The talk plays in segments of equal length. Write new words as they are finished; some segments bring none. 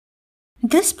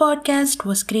This podcast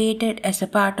was created as a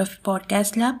part of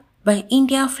Podcast Lab by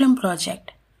India Film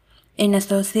Project in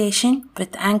association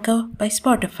with Anchor by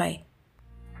Spotify.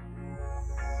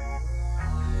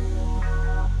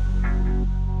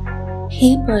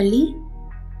 Hey Pearly,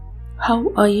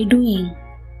 how are you doing?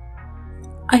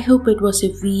 I hope it was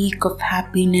a week of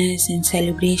happiness and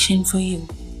celebration for you.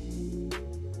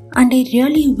 And I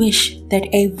really wish that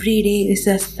every day is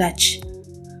as such,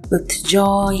 with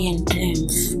joy and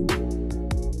triumph.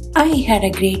 I had a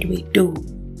great week too,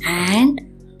 and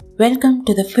welcome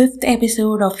to the 5th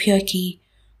episode of Your Key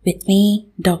with me,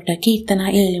 Dr.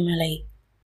 Keerthana Elimalai.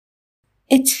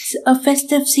 It's a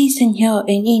festive season here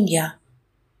in India.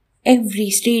 Every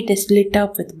street is lit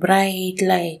up with bright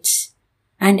lights,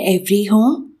 and every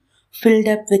home filled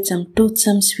up with some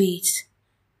toothsome sweets.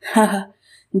 Haha,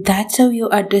 that's how you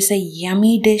address a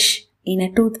yummy dish in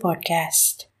a tooth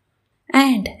podcast.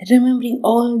 And remembering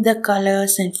all the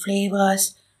colors and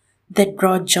flavors that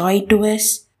brought joy to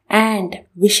us and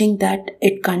wishing that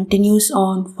it continues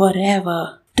on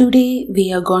forever. Today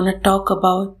we are gonna talk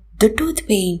about the tooth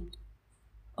pain.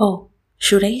 Oh,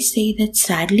 should I say that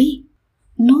sadly?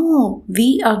 No,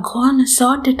 we are gonna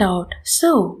sort it out,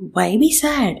 so why be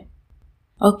sad?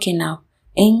 Okay, now,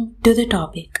 into the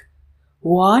topic.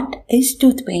 What is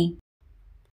tooth pain?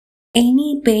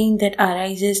 Any pain that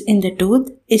arises in the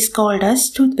tooth is called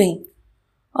as tooth pain,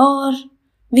 or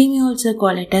we may also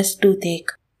call it as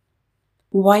toothache.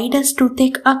 Why does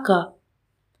toothache occur?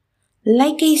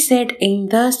 Like I said in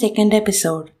the second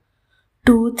episode,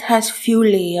 tooth has few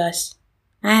layers.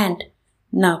 And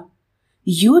now,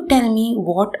 you tell me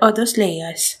what are those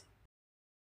layers?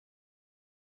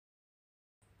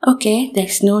 Okay,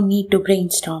 there's no need to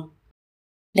brainstorm.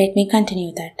 Let me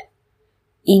continue that.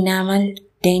 Enamel,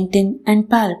 dentin and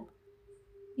pulp.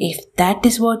 If that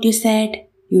is what you said,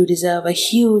 you deserve a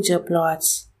huge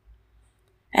applause.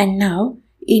 And now,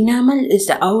 enamel is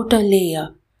the outer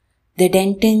layer, the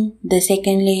dentin the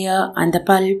second layer and the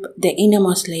pulp the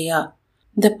innermost layer.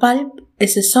 The pulp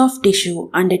is a soft tissue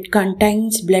and it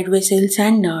contains blood vessels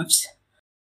and nerves.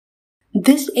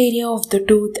 This area of the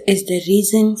tooth is the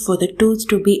reason for the tooth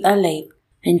to be alive,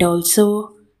 and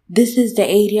also this is the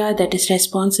area that is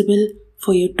responsible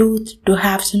for your tooth to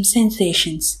have some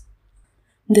sensations.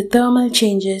 The thermal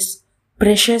changes,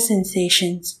 pressure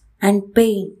sensations, and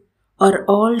pain are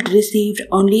all received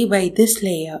only by this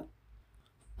layer.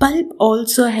 Pulp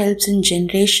also helps in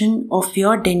generation of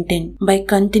your dentin by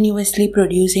continuously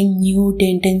producing new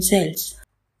dentin cells.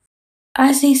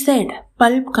 As I said,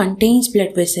 pulp contains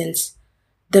blood vessels.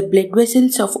 The blood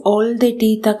vessels of all the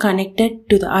teeth are connected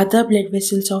to the other blood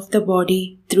vessels of the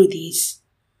body through these.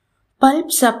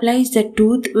 Pulp supplies the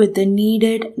tooth with the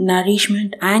needed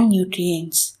nourishment and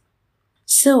nutrients.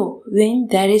 So, when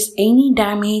there is any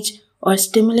damage or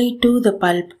stimuli to the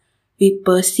pulp, we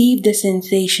perceive the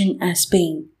sensation as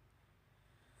pain.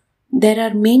 There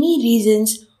are many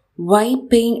reasons why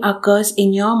pain occurs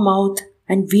in your mouth,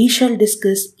 and we shall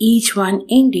discuss each one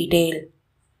in detail.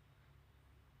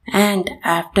 And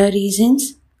after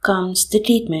reasons comes the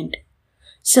treatment.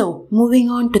 So, moving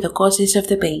on to the causes of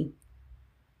the pain.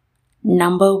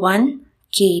 Number 1.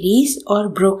 Caries or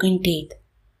broken teeth.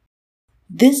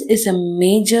 This is a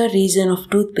major reason of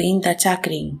tooth pain that's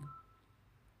occurring.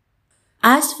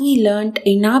 As we learnt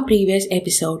in our previous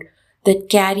episode, that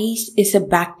caries is a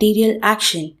bacterial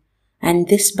action, and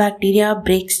this bacteria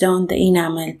breaks down the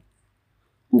enamel.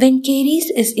 When caries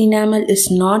enamel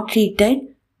is not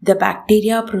treated, the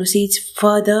bacteria proceeds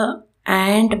further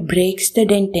and breaks the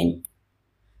dentin.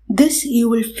 This you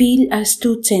will feel as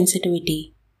tooth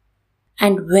sensitivity.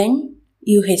 And when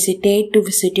you hesitate to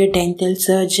visit your dental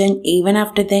surgeon even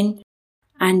after then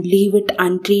and leave it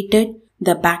untreated,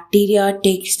 the bacteria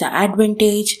takes the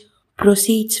advantage,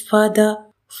 proceeds further,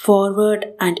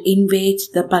 forward and invades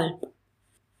the pulp.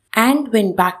 And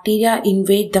when bacteria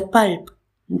invade the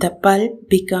pulp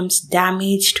becomes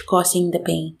damaged, causing the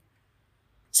pain.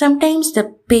 Sometimes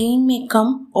the pain may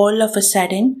come all of a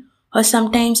sudden, or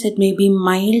sometimes it may be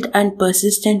mild and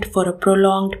persistent for a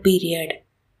prolonged period.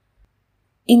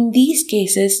 In these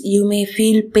cases, you may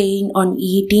feel pain on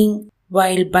eating,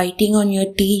 while biting on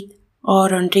your teeth,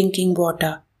 or on drinking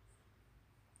water.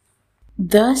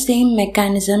 The same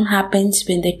mechanism happens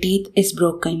when the teeth is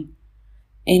broken.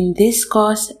 In this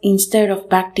case, instead of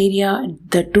bacteria,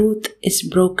 the tooth is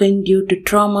broken due to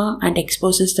trauma and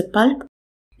exposes the pulp,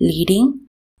 leading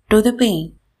to the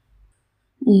pain.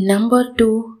 Number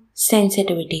 2.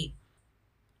 Sensitivity.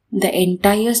 The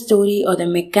entire story or the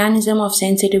mechanism of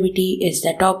sensitivity is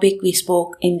the topic we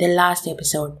spoke in the last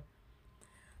episode.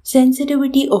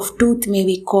 Sensitivity of tooth may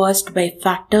be caused by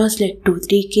factors like tooth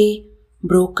decay,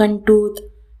 broken tooth,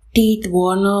 teeth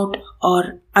worn out,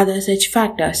 or other such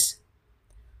factors.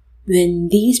 When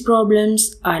these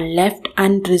problems are left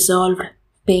unresolved,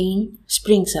 pain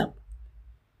springs up.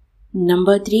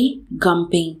 Number 3. Gum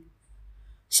pain.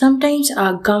 Sometimes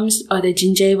our gums or the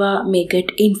gingiva may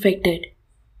get infected.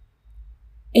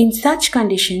 In such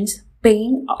conditions,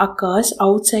 pain occurs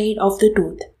outside of the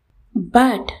tooth.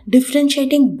 But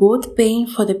differentiating both pain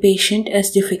for the patient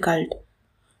is difficult.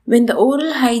 When the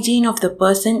oral hygiene of the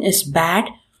person is bad,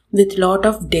 with lot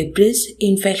of debris,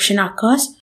 infection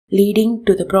occurs, leading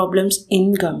to the problems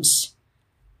in gums.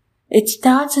 It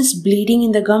starts as bleeding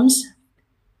in the gums,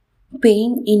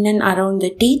 pain in and around the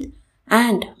teeth,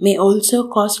 and may also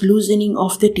cause loosening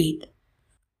of the teeth.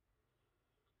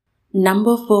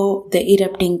 Number 4. The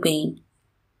erupting pain.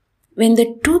 When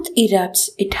the tooth erupts,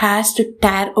 it has to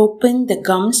tear open the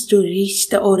gums to reach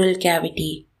the oral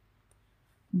cavity.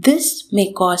 This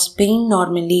may cause pain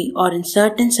normally or in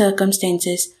certain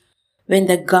circumstances when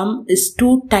the gum is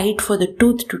too tight for the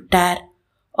tooth to tear,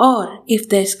 or if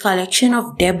there is collection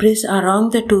of debris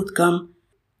around the tooth gum,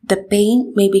 the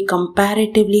pain may be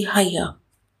comparatively higher.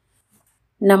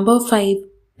 Number 5.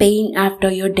 Pain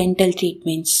after your dental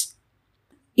treatments.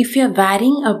 If you are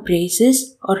wearing a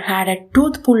braces or had a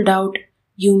tooth pulled out,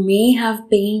 you may have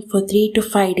pain for 3 to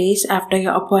 5 days after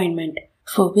your appointment,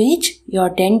 for which your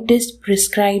dentist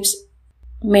prescribes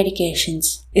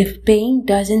medications. If pain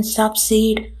doesn't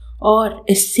subside or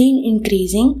is seen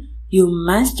increasing, you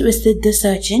must visit the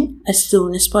surgeon as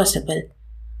soon as possible.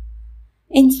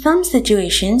 In some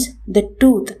situations, the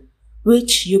tooth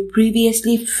which you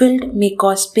previously filled may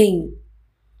cause pain.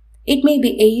 It may be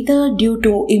either due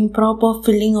to improper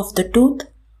filling of the tooth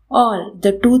or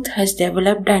the tooth has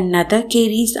developed another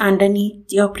caries underneath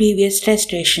your previous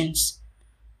restorations.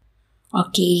 Or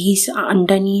caries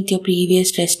underneath your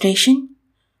previous restoration?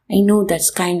 I know that's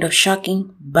kind of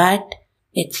shocking, but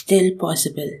it's still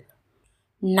possible.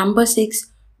 Number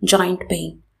 6. Joint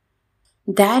pain.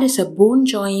 There is a bone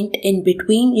joint in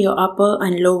between your upper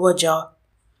and lower jaw.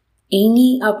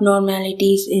 Any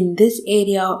abnormalities in this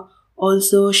area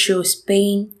also shows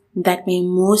pain that may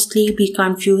mostly be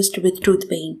confused with tooth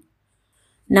pain.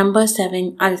 Number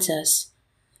 7. Ulcers.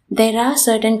 There are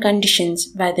certain conditions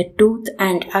where the tooth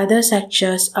and other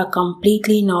structures are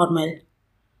completely normal,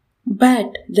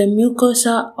 but the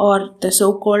mucosa or the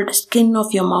so-called skin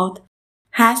of your mouth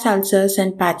has ulcers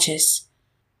and patches.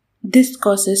 This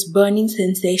causes burning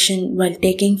sensation while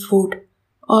taking food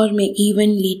or may even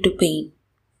lead to pain.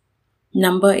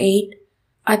 Number 8.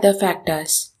 Other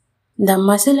factors. The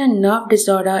muscle and nerve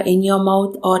disorder in your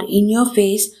mouth or in your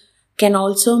face can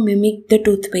also mimic the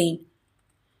tooth pain.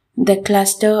 The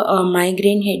cluster or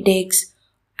migraine headaches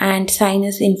and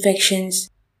sinus infections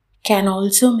can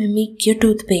also mimic your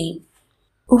tooth pain.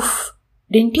 Oof,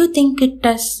 didn't you think it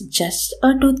was just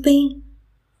a tooth pain?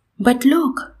 But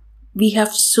look, we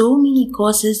have so many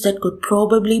causes that could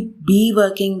probably be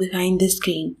working behind the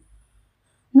screen.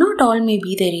 Not all may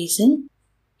be the reason.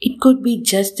 It could be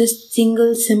just a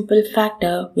single simple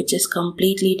factor which is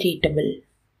completely treatable.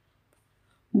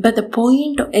 But the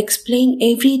point to explain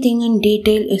everything in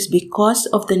detail is because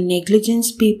of the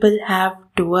negligence people have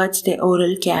towards their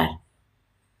oral care.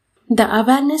 The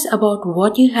awareness about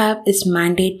what you have is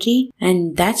mandatory,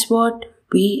 and that's what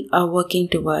we are working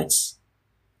towards.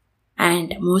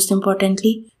 And most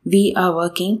importantly, we are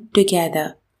working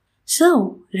together.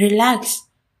 So, relax.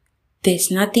 There's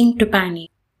nothing to panic.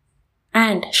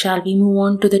 And shall we move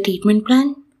on to the treatment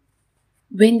plan?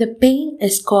 When the pain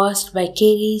is caused by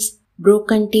caries,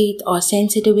 broken teeth or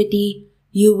sensitivity,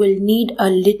 you will need a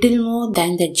little more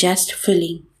than the just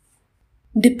filling.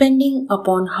 Depending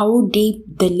upon how deep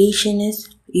the lesion is,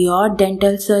 your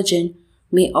dental surgeon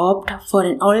may opt for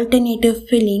an alternative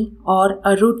filling or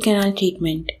a root canal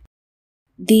treatment.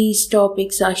 These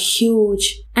topics are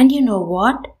huge, and you know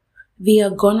what? We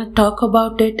are gonna talk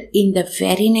about it in the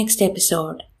very next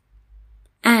episode.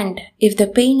 And if the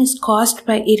pain is caused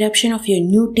by eruption of your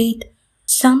new teeth,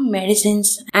 some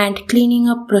medicines and cleaning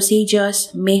up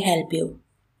procedures may help you.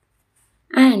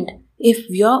 And if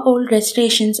your old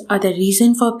restorations are the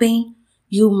reason for pain,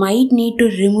 you might need to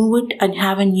remove it and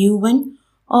have a new one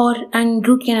or a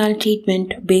root canal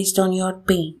treatment based on your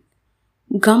pain.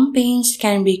 Gum pains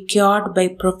can be cured by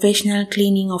professional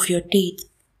cleaning of your teeth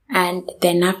and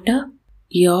then after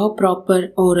your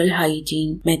proper oral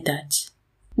hygiene methods.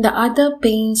 The other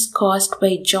pains caused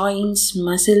by joints,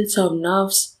 muscles or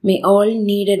nerves may all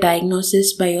need a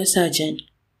diagnosis by your surgeon.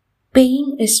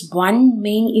 Pain is one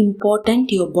main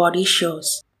important your body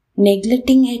shows.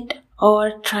 Neglecting it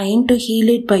or trying to heal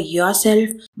it by yourself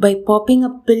by popping a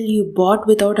pill you bought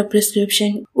without a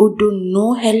prescription would do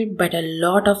no help but a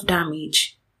lot of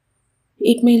damage.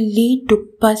 It may lead to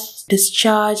pus,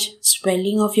 discharge,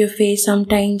 swelling of your face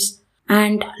sometimes,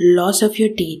 and loss of your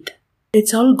teeth.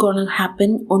 It's all gonna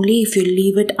happen only if you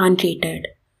leave it untreated.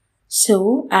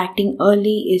 So, acting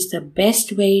early is the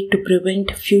best way to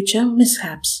prevent future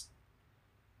mishaps.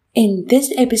 In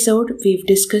this episode, we've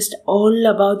discussed all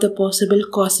about the possible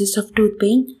causes of tooth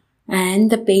pain and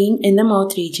the pain in the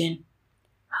mouth region.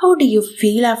 How do you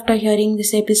feel after hearing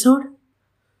this episode?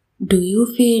 Do you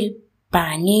feel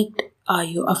panicked? Are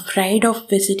you afraid of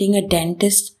visiting a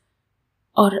dentist?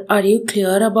 Or are you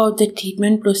clear about the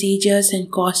treatment procedures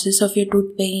and causes of your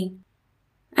tooth pain?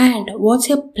 And what's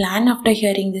your plan after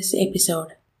hearing this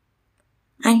episode?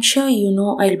 I'm sure you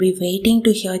know I'll be waiting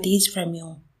to hear these from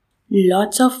you.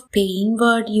 Lots of pain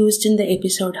word used in the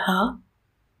episode, huh?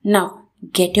 Now,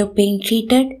 get your pain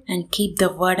treated and keep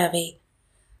the word away.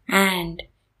 And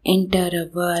enter a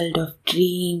world of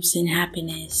dreams and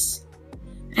happiness.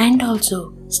 And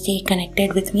also, stay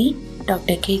connected with me,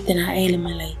 Dr. Kirtana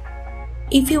Elimalai.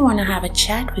 If you want to have a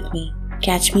chat with me,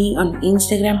 catch me on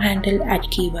Instagram handle at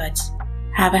Keywords.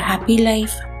 Have a happy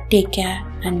life, take care,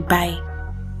 and bye.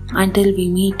 Until we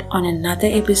meet on another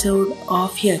episode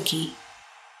of Your Key.